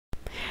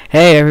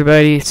Hey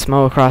everybody, it's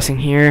Moa Crossing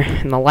here.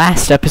 In the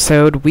last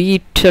episode, we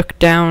took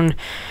down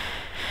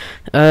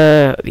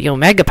the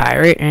Omega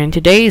Pirate, and in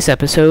today's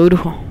episode,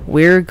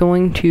 we're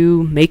going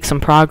to make some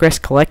progress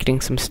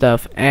collecting some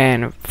stuff.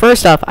 And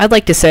first off, I'd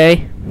like to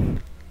say,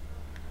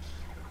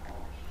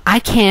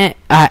 alright,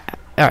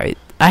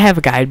 I have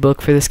a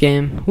guidebook for this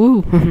game.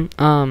 Woo!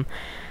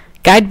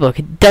 Guidebook,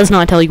 it does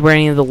not tell you where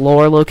any of the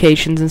lore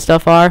locations and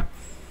stuff are.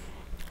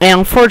 And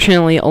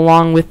unfortunately,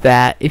 along with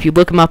that, if you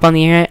look them up on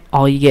the internet,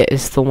 all you get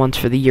is the ones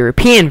for the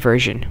European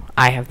version.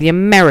 I have the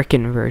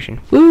American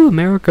version. Woo,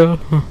 America.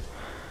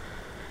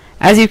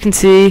 As you can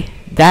see,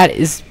 that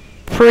is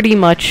pretty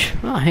much...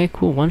 Oh, hey,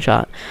 cool, one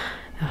shot.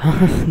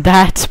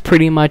 That's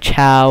pretty much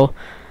how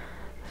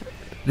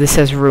this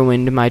has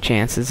ruined my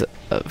chances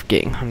of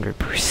getting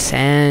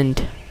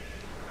 100%.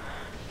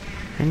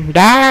 And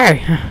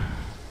die!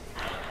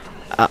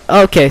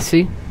 Okay,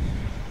 see?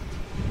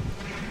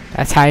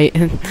 That's how you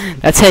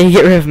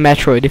get rid of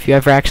Metroid if you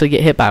ever actually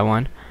get hit by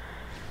one.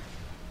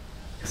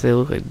 Because they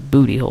look like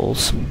booty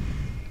holes.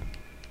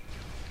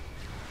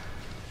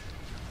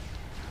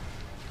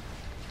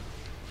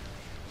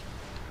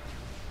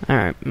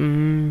 Alright,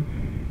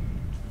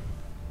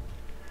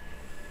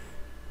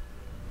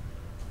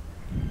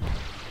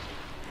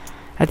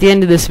 At the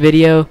end of this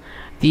video,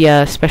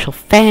 the special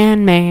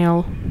fan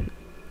mail.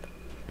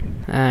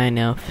 I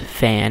know,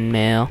 fan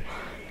mail.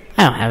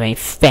 I don't have any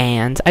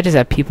fans. I just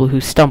have people who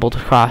stumbled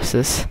across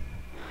this.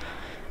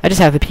 I just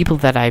have the people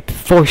that I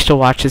forced to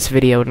watch this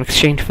video in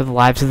exchange for the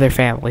lives of their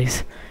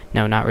families.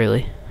 No, not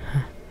really.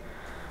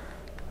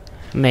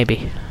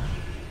 Maybe.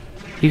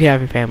 You can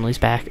have your families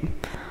back.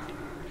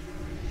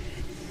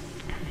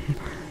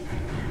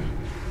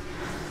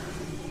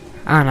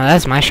 I don't know,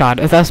 that's my shot.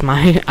 I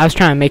was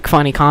trying to make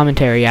funny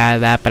commentary out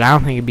of that, but I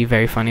don't think it'd be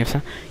very funny if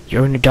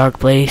you're in a dark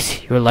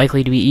place, you're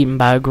likely to be eaten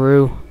by a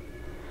Gru.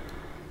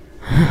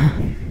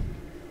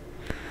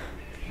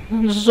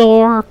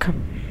 Zork.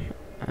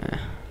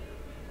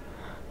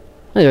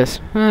 Look at this.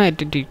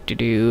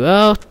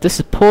 Oh, this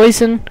is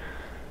poison.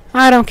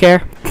 I don't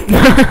care.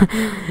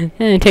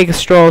 And take a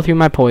stroll through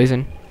my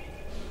poison.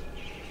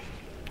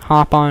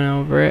 Hop on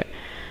over it.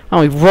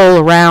 Oh, we roll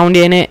around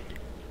in it.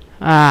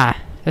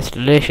 Ah, that's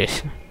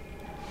delicious.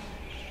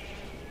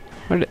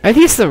 Are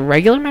these the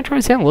regular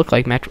Metroids? They don't look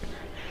like Metroid.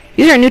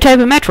 These are a new type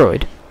of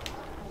Metroid.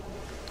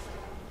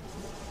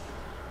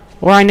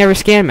 Or I never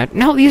scanned Metroid.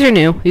 No, these are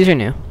new. These are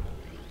new.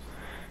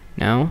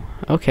 No?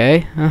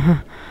 Okay.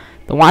 Then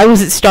why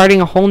was it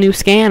starting a whole new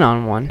scan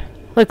on one?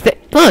 Look,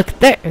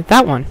 there,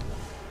 that one.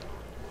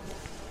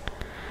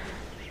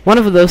 One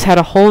of those had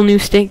a whole new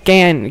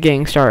scan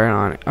getting started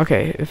on it.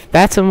 Okay, if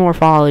that's a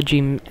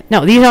morphology...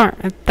 No, these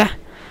aren't...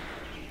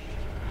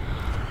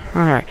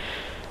 Alright.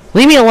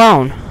 Leave me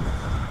alone.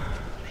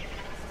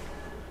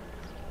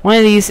 One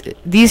of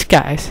these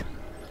guys.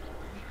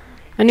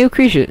 A new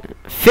creature.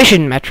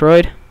 Fission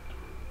Metroid.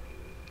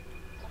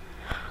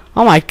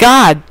 Oh my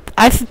god!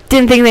 I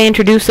didn't think they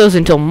introduced those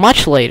until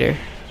much later.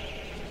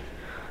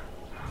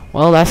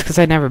 Well, that's because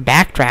I never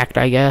backtracked,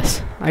 I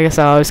guess. I guess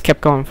I always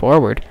kept going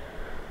forward.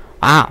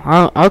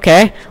 Wow, oh,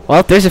 okay.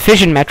 Well, there's a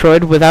Fission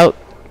Metroid without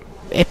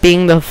it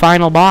being the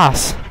final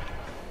boss.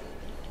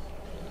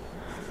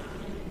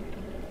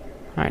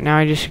 Alright, now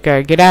I just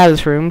gotta get out of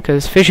this room,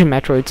 because Fission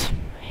Metroids,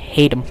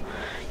 hate them.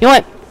 You know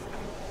what?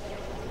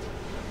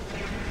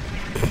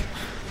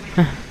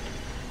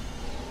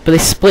 But they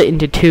split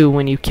into two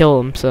when you kill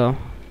them, so...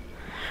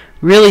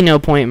 Really no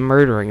point in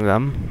murdering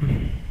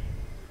them.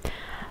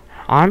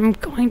 I'm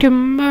going to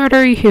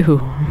murder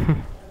you.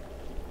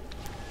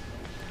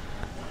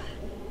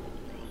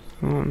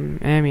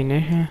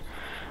 Ammunition.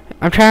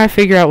 I'm trying to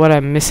figure out what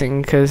I'm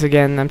missing, because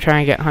again, I'm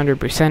trying to get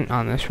 100%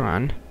 on this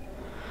run.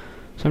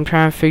 So I'm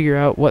trying to figure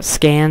out what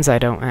scans I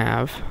don't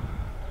have.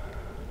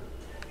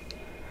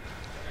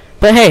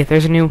 But hey,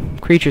 there's a new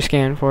creature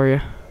scan for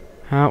you.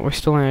 We're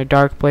still in a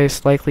dark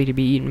place, likely to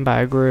be eaten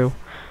by a Gru.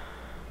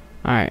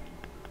 Alright.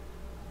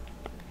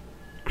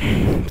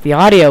 If the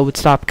audio would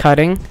stop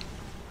cutting.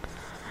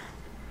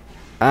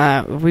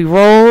 We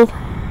roll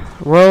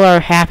our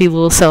happy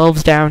little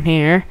selves down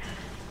here.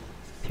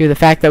 Through the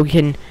fact that we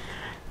can...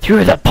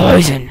 Through the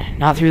poison!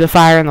 Not through the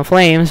fire and the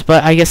flames,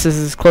 but I guess this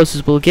is as close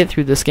as we'll get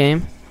through this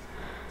game.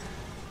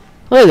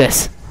 Look at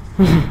this.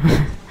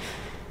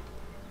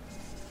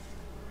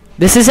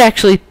 This is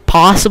actually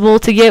possible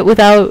to get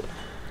without...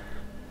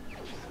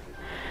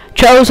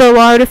 Chozo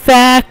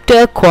artifact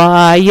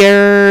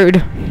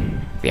acquired.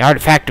 The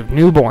artifact of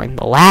Newborn,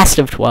 the last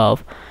of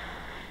 12.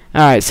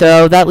 Alright,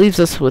 so that leaves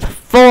us with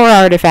 4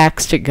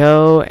 artifacts to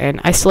go,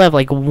 and I still have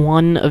like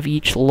 1 of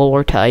each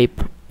lore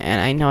type, and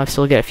I know I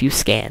still get a few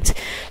scans.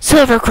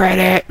 Silver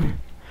credit!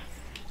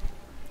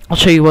 I'll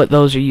show you what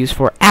those are used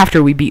for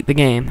after we beat the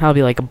game. That'll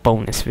be like a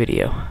bonus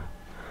video.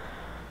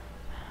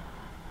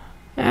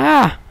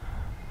 Ah!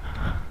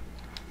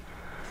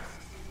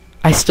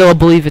 I still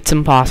believe it's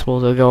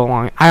impossible to go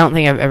along. I don't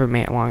think I've ever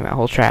made it along that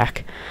whole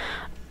track.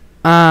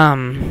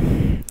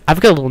 I've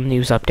got a little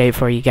news update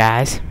for you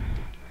guys.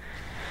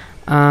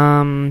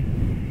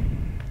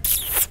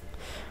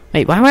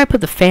 Wait, why would I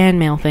put the fan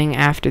mail thing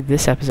after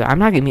this episode? I'm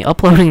not going to be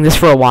uploading this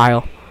for a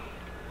while.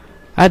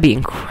 That'd be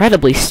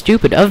incredibly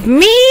stupid of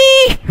me!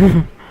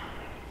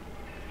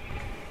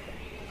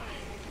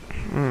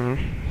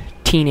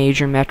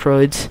 Teenager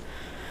Metroids.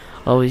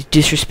 Always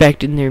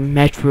disrespecting their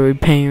Metroid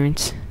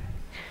parents.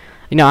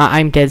 You know,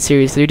 I'm dead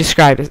serious. They're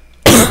described as...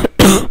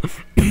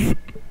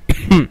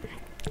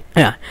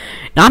 yeah.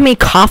 Not me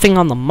coughing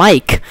on the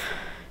mic.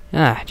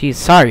 Ah, jeez,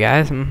 sorry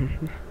guys. I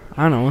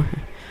don't know.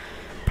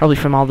 Probably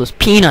from all those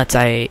peanuts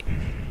I ate.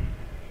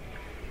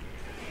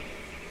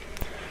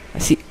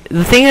 See,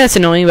 the thing that's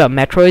annoying about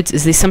Metroids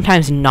is they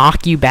sometimes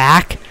knock you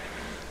back.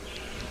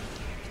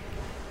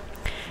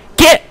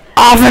 Get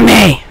off of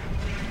me!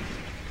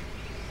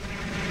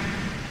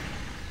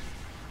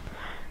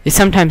 They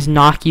sometimes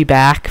knock you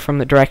back from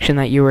the direction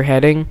that you were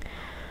heading,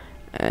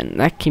 and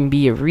that can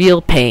be a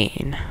real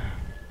pain.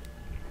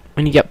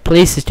 When you got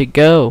places to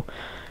go,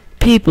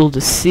 people to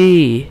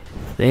see,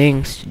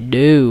 things to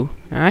do.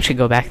 I should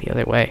go back the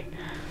other way.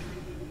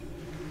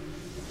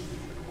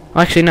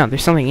 Well, actually, no,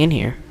 there's something in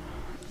here.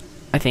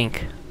 I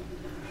think.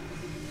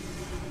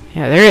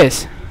 Yeah, there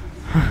is.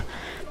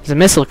 There's a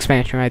missile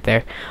expansion right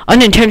there.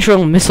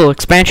 Unintentional missile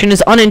expansion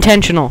is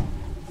unintentional.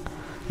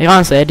 Like,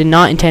 honestly, I did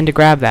not intend to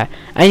grab that.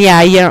 And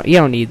yeah, you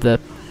don't need the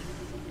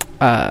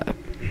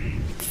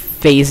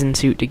phasing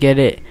suit to get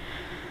it.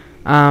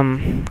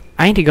 I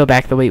need to go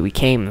back the way we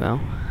came, though.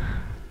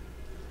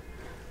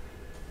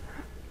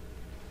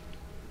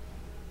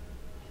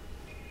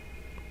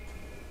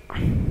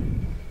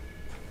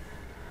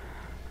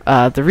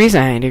 The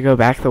reason I need to go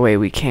back the way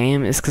we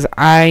came is because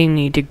I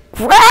need to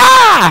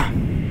I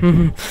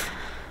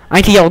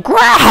need to yell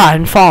grab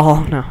and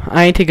fall. No,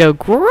 I need to go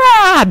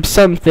grab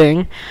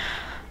something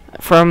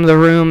from the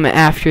room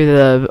after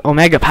the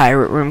Omega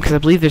Pirate room, because I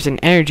believe there's an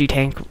energy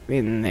tank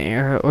in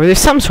there, or there's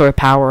some sort of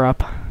power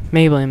up,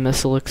 maybe a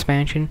missile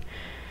expansion.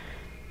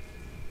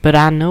 But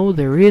I know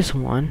there is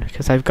one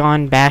because I've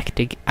gone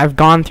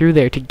through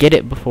there to get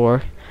it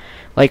before,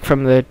 like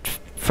from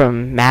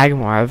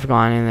Magmore. I've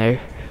gone in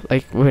there.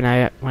 Like when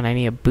I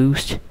need a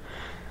boost.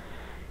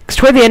 Because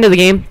toward the end of the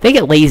game, they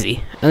get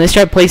lazy and they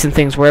start placing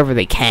things wherever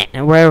they can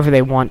and wherever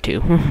they want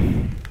to.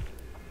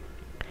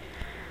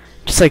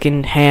 Just like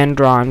in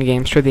hand-drawn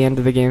games, toward the end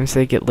of the games,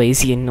 they get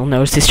lazy and you'll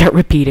notice they start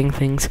repeating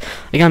things.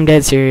 Like, I'm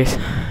dead serious.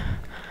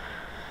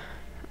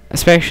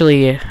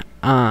 Especially,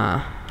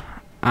 I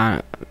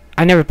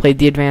never played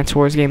the Advance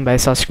Wars game, but I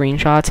saw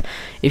screenshots.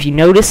 If you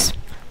notice,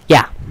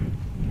 yeah,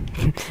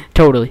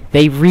 totally.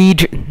 They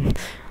read.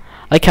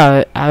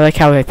 I like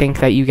how I think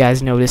that you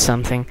guys notice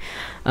something.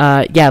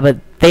 Yeah, but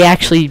they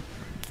actually,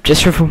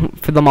 just for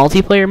the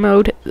multiplayer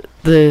mode,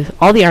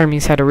 all the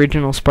armies had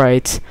original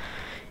sprites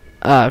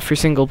for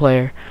single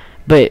player,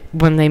 but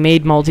when they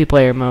made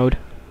multiplayer mode,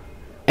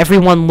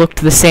 everyone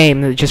looked the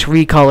same, just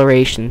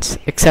recolorations,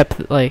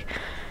 except like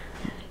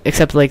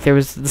there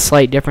was the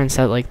slight difference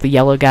that like the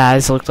yellow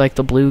guys looked like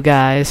the blue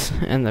guys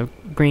and the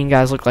green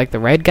guys looked like the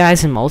red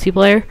guys in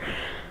multiplayer.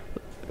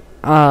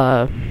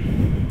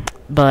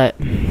 But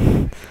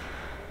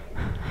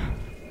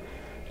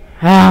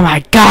oh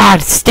my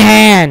God,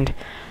 stand!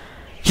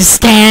 Just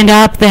stand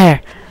up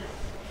there!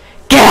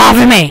 Get off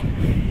of me!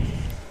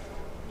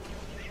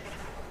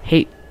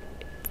 Hate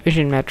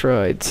Vision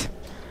Metroids.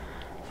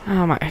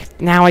 Oh my,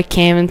 now I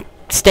can't even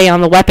stay on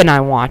the weapon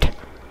I want.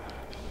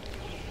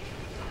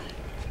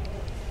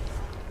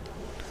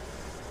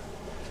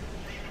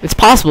 It's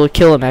possible to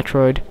kill a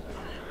Metroid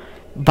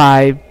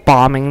by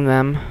bombing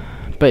them,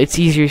 but it's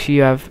easier if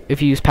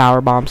you use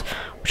power bombs,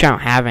 which I don't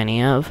have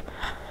any of.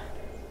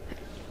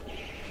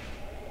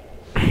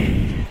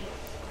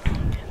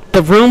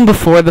 The room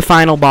before the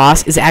final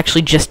boss is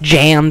actually just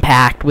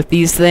jam-packed with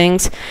these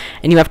things,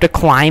 and you have to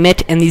climb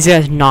it, and these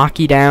guys knock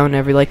you down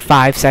every like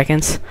 5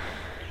 seconds.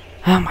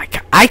 Oh my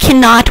God, I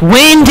cannot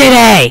win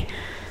today!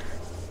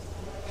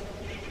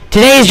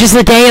 Today is just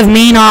the day of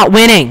me not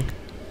winning.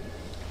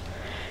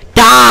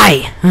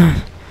 Die!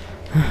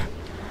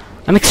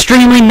 I'm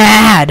extremely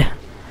mad.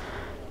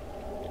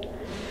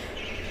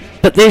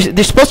 But they're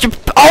supposed to...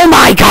 Oh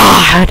my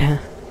God!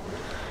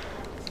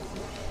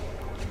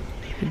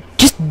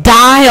 Just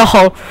die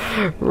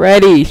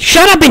already.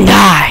 Shut up and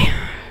die!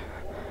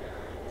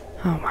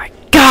 Oh my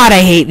God, I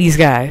hate these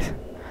guys.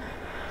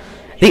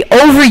 They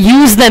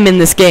overuse them in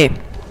this game.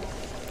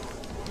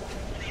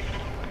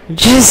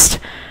 Just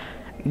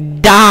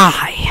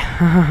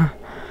die.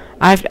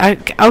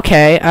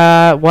 Okay,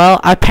 well,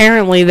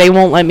 apparently they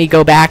won't let me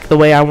go back the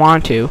way I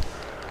want to.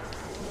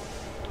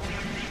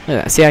 Look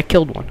at that. See, I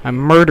killed one. I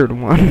murdered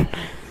one.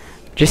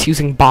 Just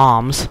using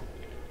bombs.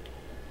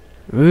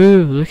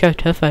 Ooh, look how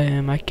tough I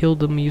am. I killed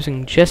them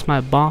using just my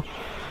bomb.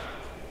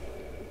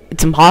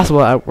 It's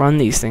impossible to outrun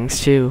these things,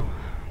 too.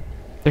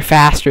 They're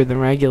faster than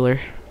regular.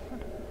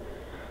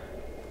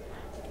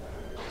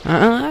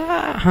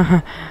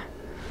 Ah!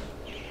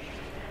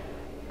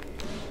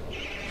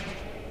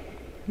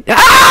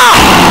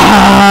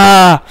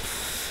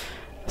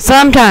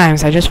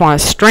 Sometimes I just want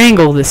to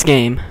strangle this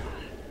game.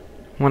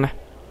 When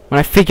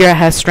I figure out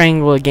how to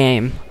strangle a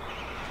game.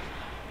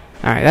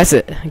 Alright, that's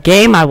it.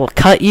 Game, I will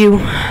cut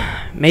you.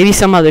 Maybe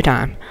some other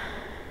time.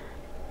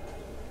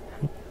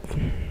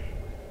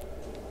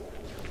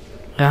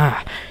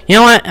 You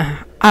know what?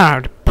 I don't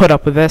have to put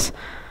up with this.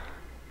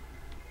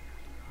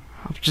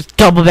 I'll just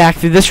double back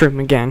through this room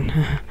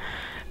again.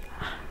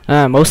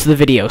 Most of the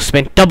video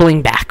spent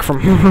doubling back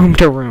from room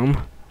to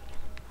room.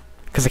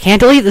 Because I can't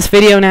delete this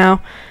video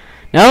now.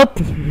 Nope.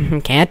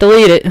 Can't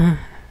delete it.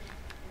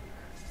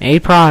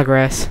 Made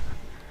progress.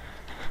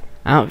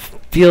 I don't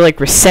feel like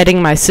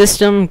resetting my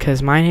system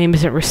because my name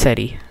isn't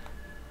Resetti.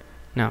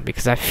 No,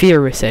 because I fear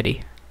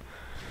Resetti.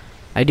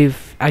 I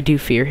do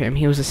fear him.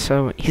 He's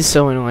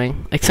so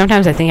annoying. Like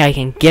sometimes I think I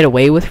can get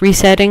away with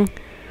resetting.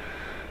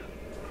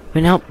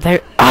 But nope,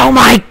 oh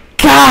my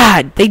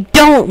god! They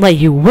don't let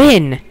you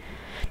win!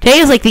 Today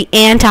is like the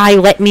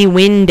anti-let me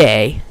win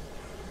day.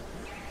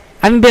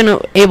 I haven't been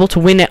able to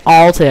win at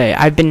all today.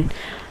 I've been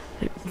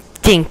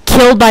getting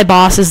killed by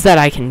bosses that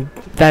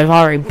I've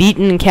already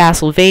beaten in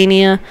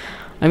Castlevania.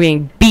 I'm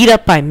getting beat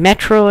up by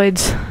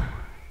Metroids.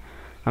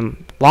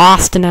 I'm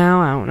lost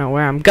now. I don't know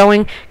where I'm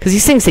going. Because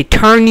these things, they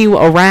turn you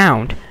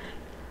around.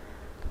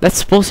 That's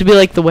supposed to be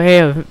like the way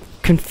of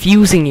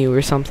confusing you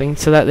or something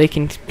so that they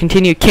can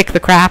continue to kick the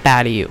crap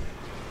out of you.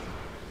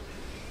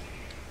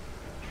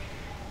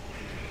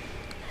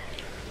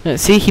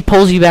 See, he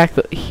pulls you back.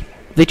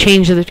 They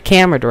change the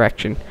camera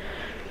direction.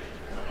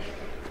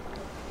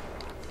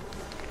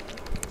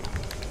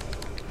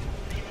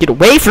 Get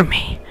away from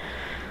me!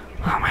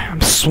 Oh my,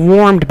 I'm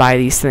swarmed by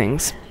these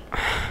things.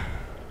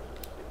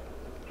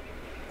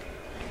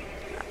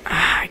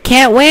 I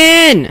can't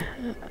win!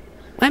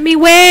 Let me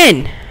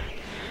win!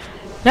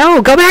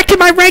 No, go back to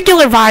my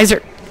regular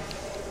visor!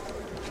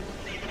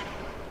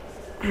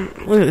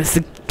 Look at this,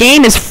 the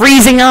game is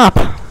freezing up!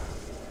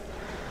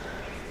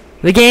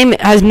 The game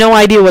has no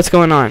idea what's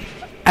going on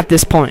at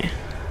this point.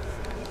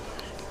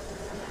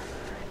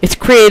 It's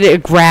created a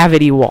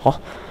gravity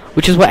wall,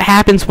 which is what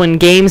happens when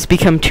games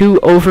become too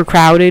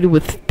overcrowded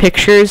with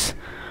pictures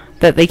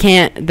that they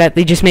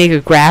just make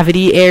a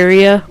gravity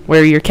area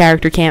where your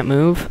character can't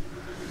move.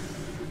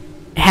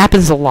 It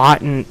happens a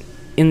lot in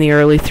the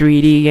early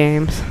 3D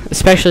games,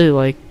 especially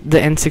like the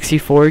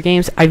N64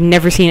 games. I've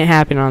never seen it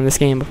happen on this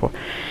game before.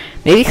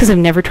 Maybe because I've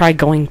never tried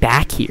going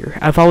back here.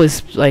 I've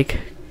always like,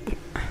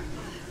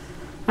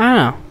 I don't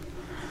know.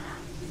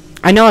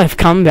 I know I've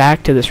come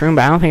back to this room,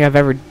 but I don't think I've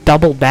ever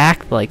doubled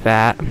back like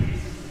that.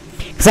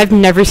 Because I've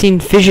never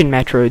seen fission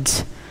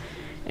Metroids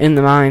in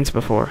the mines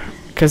before.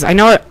 Because I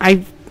know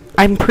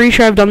I'm pretty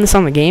sure I've done this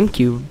on the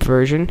GameCube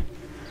version.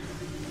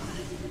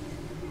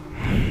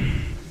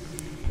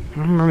 I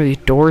don't remember these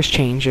doors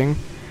changing.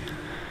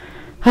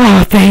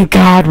 Oh, thank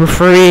God we're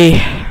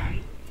free.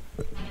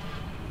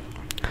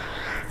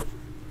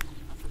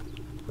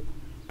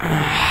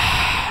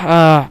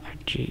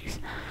 Jeez.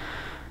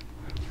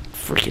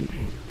 Freaking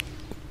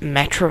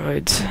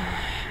Metroids.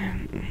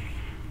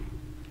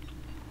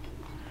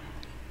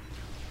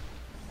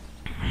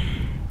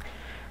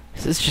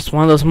 This is just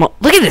one of those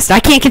look at this!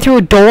 I can't get through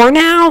a door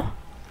now?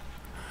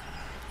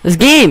 This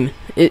game,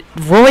 it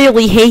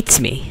royally hates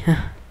me.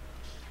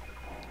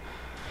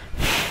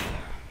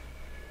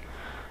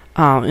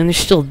 Oh, and there's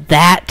still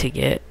that to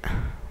get.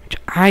 Which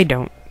I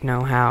don't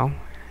know how.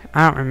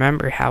 I don't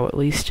remember how, at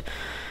least.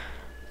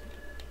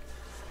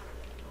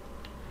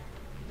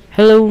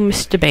 Hello,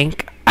 Mr.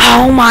 Bank.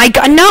 Oh my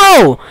god,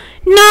 no!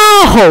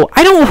 No!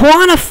 I don't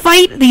want to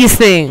fight these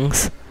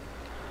things!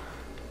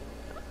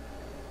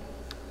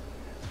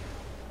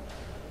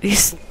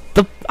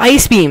 The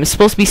ice beam is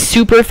supposed to be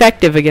super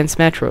effective against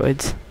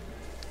Metroids.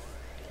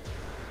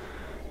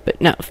 But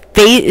no,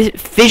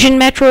 fission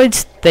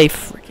Metroids, they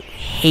freaking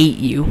hate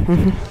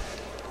you.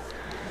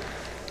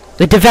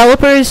 The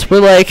developers were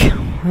like,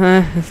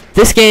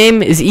 this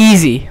game is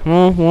easy.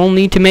 Well, we'll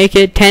need to make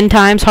it 10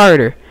 times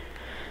harder.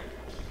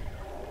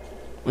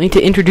 We need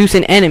to introduce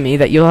an enemy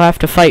that you'll have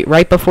to fight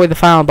right before the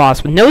final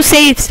boss, with no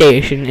save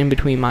station in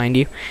between, mind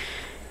you.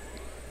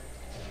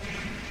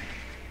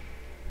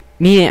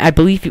 Meaning, I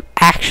believe you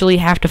actually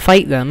have to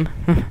fight them.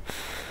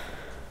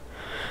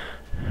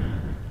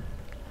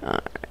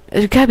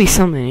 There's gotta be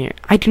something here.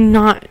 I do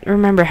not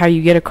remember how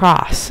you get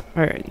across.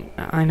 Or,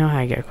 I know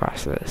how you get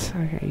across this.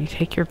 Okay, you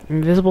take your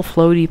invisible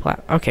floaty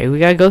okay, we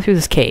gotta go through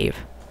this cave.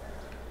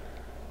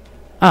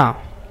 Oh.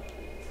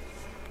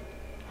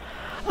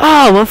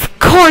 Oh, of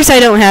course I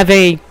don't have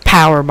any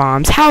power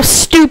bombs. How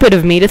stupid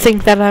of me to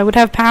think that I would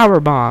have power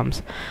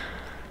bombs.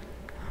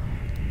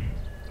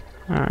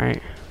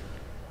 Alright.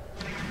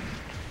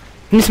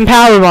 Need some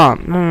power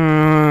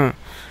bomb.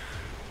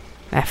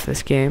 F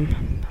this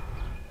game.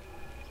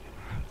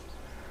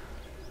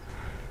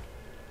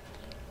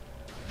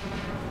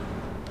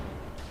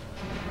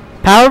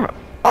 Power.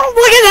 Oh,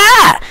 look at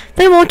that!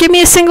 They won't give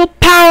me a single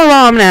power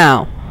bomb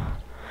now.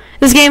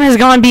 This game has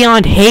gone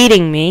beyond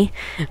hating me.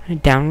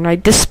 It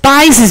downright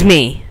despises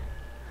me.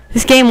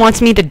 This game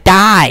wants me to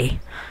die.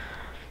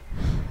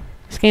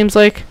 This game's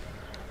like,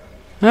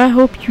 I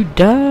hope you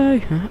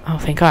die. Oh,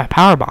 thank God,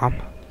 power bomb.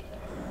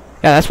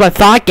 Yeah, that's what I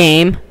thought,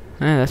 game.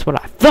 Yeah, that's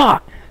what I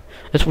thought.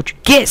 That's what you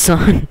get,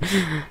 son.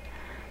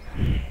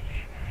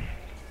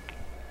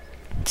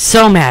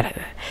 So mad at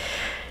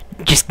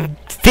it. Just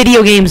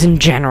video games in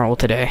general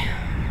today.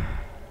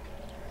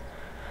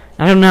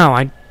 I don't know.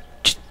 I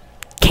just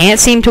can't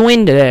seem to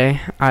win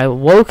today. I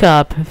woke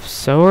up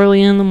so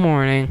early in the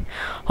morning,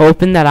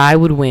 hoping that I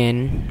would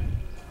win.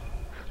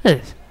 Look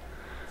at this.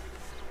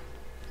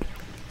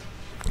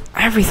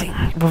 Everything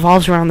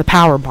revolves around the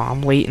power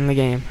bomb late in the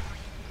game.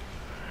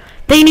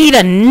 They need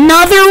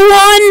another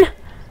one?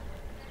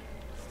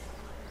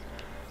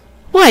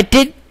 What?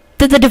 Did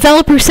the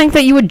developers think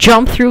that you would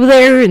jump through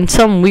there in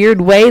some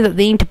weird way that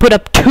they need to put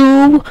up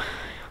 2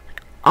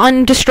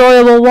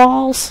 undestroyable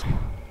walls?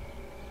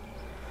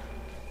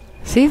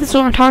 See, that's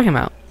what I'm talking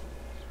about.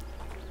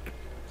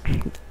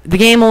 The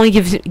game only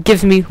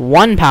gives me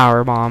 1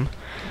 power bomb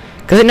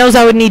because it knows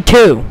I would need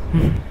 2.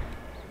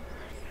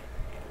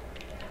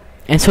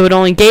 And so it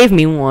only gave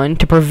me 1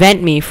 to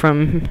prevent me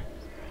from...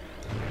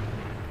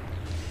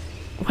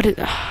 What is...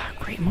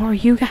 great, more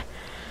you guys...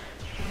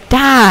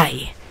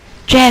 Die!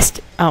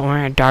 Just... Oh, we're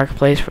in a dark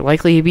place. We're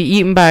likely to be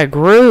eaten by a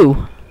Gru.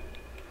 Look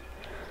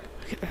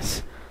at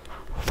this.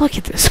 Look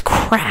at this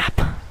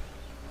crap.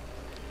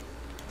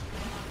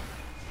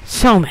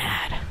 So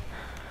mad.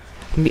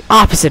 I'm the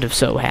opposite of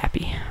so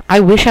happy. I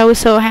wish I was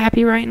so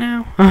happy right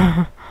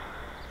now.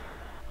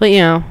 But, you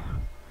know...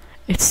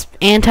 It's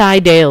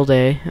anti-Dale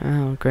Day.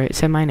 Oh, great.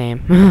 Said my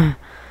name.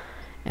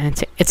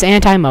 And it's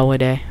anti-Moa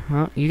Day.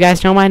 Well, you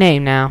guys know my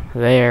name now.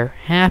 There.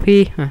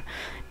 Happy.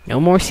 No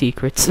more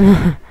secrets.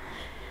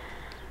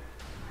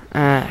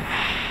 How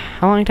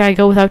long did I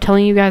go without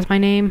telling you guys my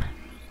name?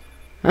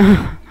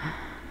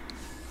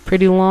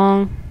 Pretty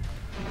long.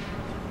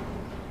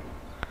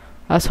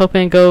 I was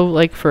hoping to go,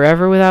 like,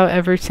 forever without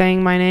ever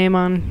saying my name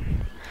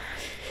on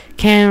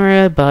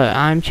camera, but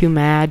I'm too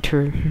mad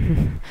to...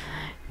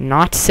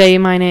 not say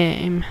my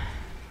name.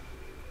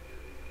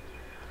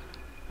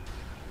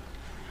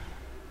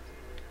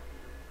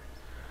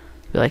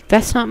 Be like,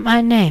 that's not my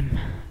name.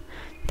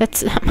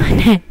 That's not my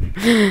name.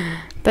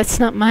 That's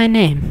not my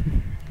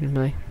name. And be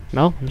like,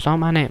 no, it's not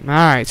my name.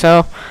 Alright,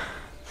 so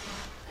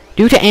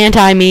due to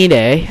anti-me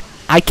day,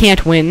 I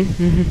can't win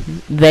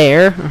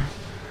there.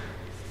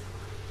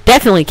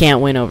 Definitely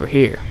can't win over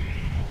here.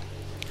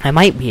 I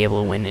might be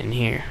able to win in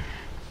here.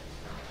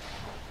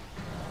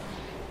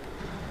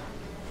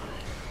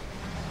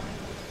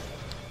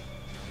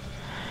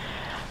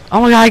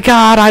 Oh my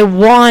god, I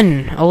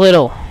won a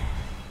little.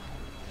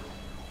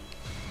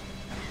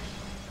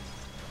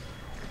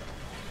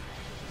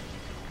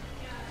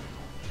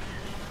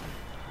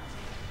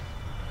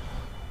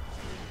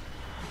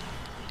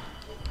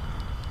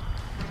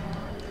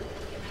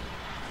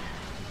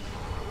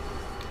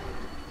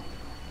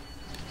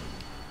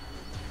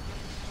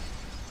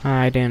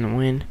 I didn't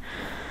win.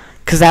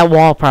 'Cause that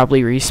wall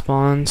probably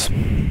respawns.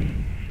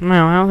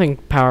 No, I don't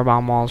think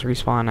powerbomb walls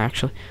respawn,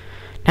 actually.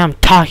 Now I'm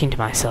talking to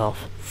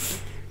myself.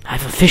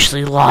 I've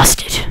officially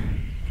lost it.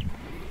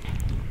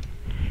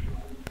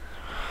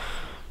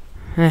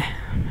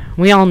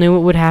 We all knew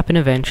it would happen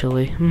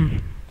eventually.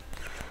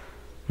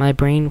 My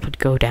brain would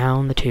go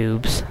down the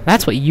tubes.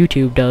 That's what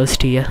YouTube does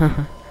to you.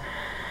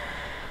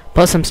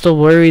 Plus, I'm still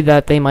worried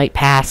that they might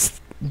pass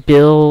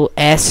Bill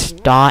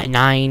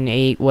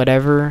S.98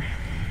 whatever.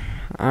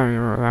 I don't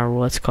remember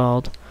what it's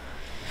called.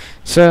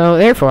 So,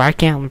 therefore, I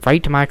can't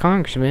write to my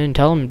congressman and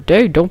tell him,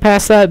 dude, don't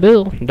pass that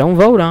bill. Don't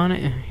vote on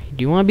it.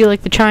 Do you want to be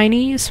like the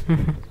Chinese?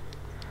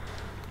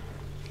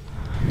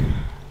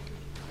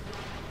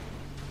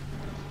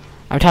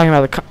 I'm talking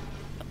about the...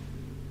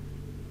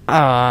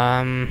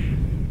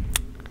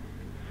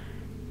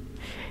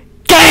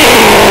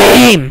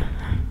 Game!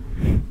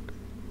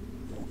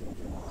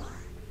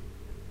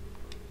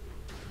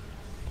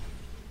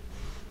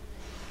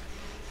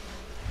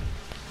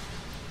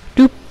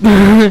 Doop.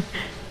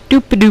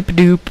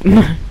 Doop-a-doop-a-doop.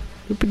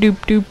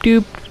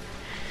 Doop-a-doop-doop-doop.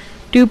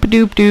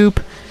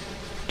 Doop-a-doop-doop.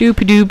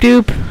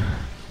 Doop-a-doop-doop.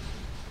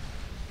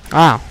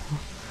 Wow.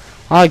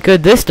 All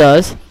good this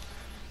does.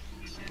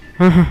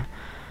 Alright,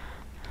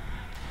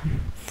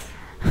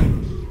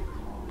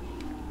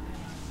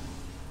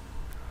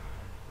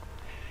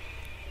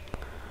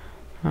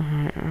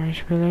 I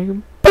should be like,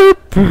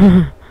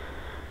 boop!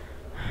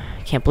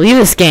 Can't believe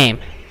this game.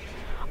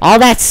 All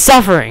that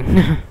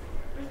suffering.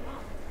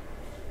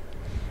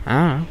 I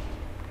don't know.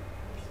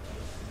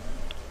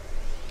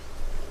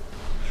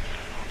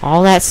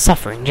 All that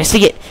suffering just to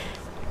get...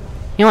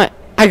 You know what?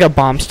 I got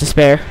bombs to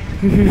spare.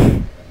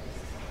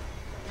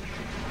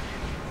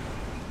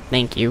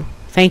 Thank you.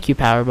 Thank you,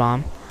 Power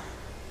Bomb.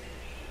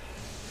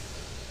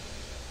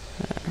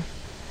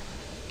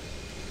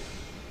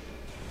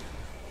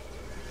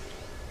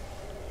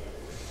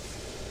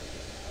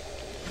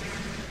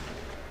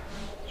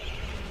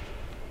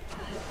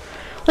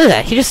 Look at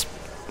that. He just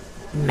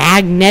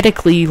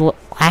magnetically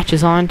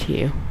latches onto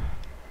you.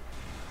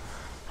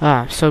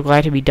 Ah, I'm so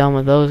glad to be done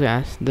with those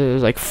guys.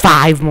 There's like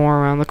 5 more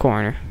around the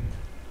corner.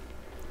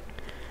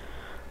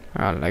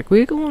 Alright, like,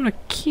 we're gonna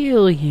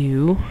kill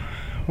you.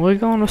 We're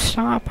gonna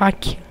stop.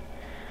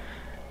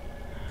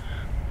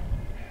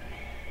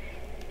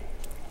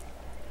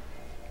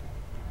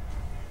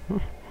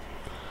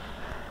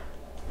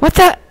 What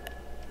the?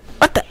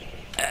 What the?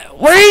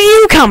 Where did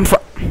you come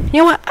from? You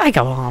know what? I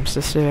got bombs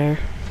to spare.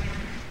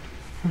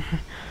 I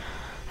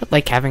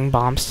like having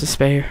bombs to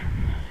spare.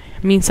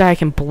 It means that I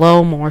can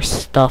blow more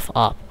stuff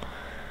up.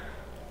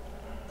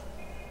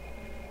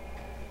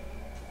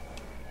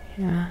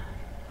 Yeah.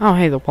 Oh,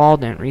 hey, the wall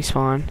didn't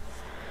respawn.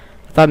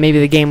 I thought maybe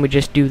the game would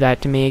just do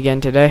that to me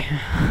again today.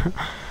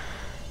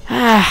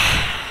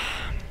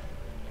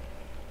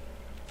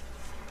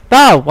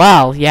 Oh,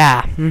 well,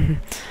 yeah.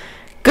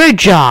 Good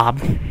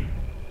job.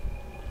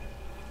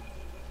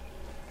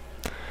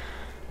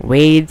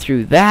 Wade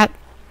through that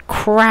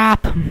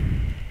crap. I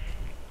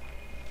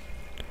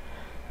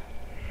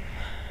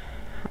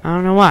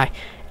don't know why.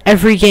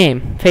 Every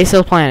game, face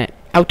of the planet,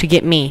 out to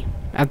get me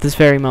at this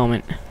very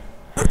moment.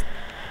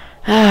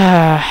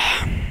 And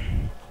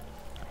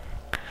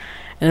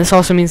this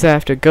also means that I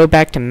have to go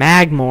back to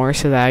Magmore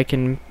so that I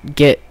can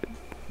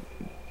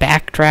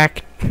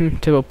backtrack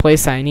to a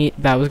place that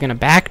I was gonna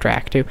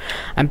backtrack to.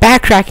 I'm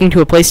backtracking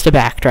to a place to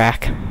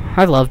backtrack.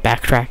 I love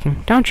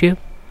backtracking, don't you?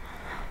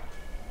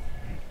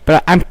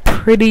 But I'm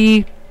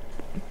pretty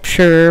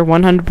sure,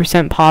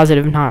 100%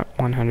 positive, not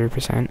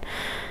 100%,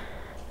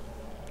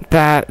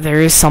 that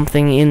there is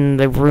something in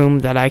the room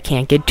that I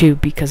can't get to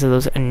because of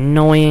those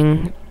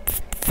annoying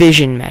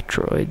fission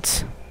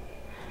Metroids.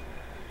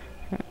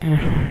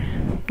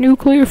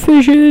 Nuclear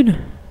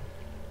fission!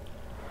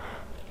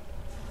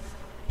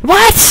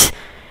 What?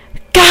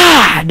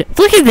 God!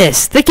 Look at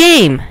this! The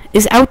game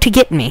is out to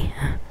get me.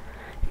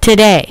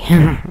 Today.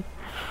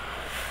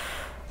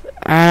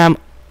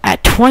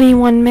 At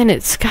 21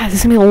 minutes. God, this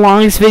is going to be the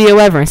longest video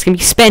ever. It's going to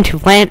be spent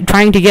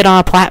trying to get on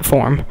a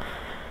platform.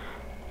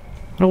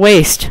 What a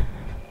waste.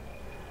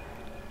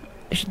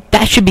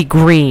 That should be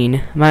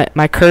green.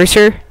 My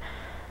cursor.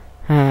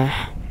 I'm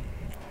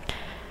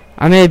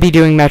going to be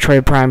doing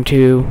Metroid Prime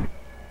 2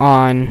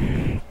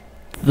 on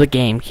the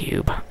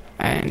GameCube.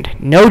 And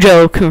no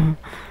joke,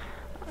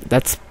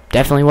 that's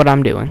definitely what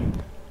I'm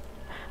doing.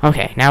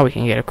 Okay, now we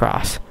can get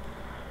across.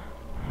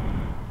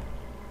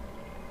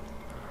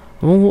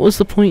 Well, what was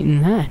the point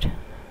in that?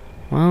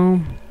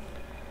 Well,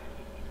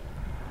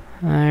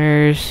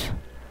 there's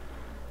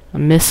a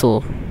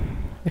missile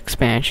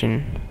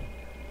expansion.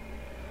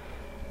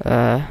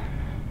 Where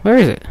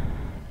is it?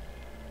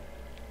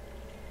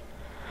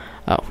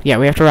 Oh, yeah,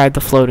 we have to ride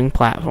the floating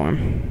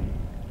platform.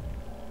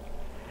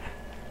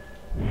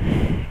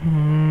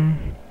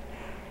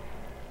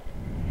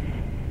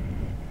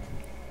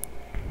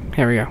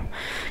 There we go.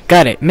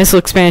 Got it. Missile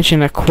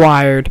expansion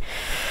acquired.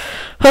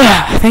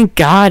 Thank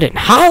God and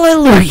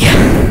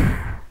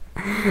hallelujah!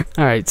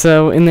 Alright,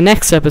 so in the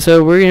next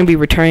episode, we're going to be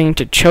returning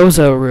to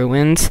Chozo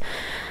Ruins.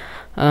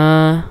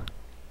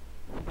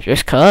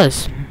 Just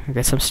cause. I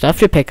got some stuff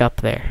to pick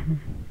up there.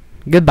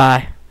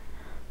 Goodbye.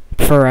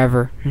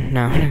 Forever.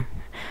 No.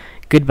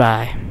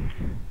 Goodbye,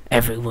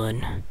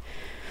 everyone.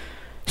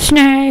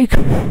 Snake!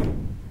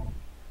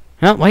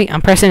 Oh, wait,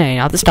 I'm pressing A,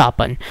 not the stop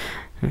button.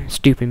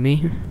 Stupid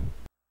me.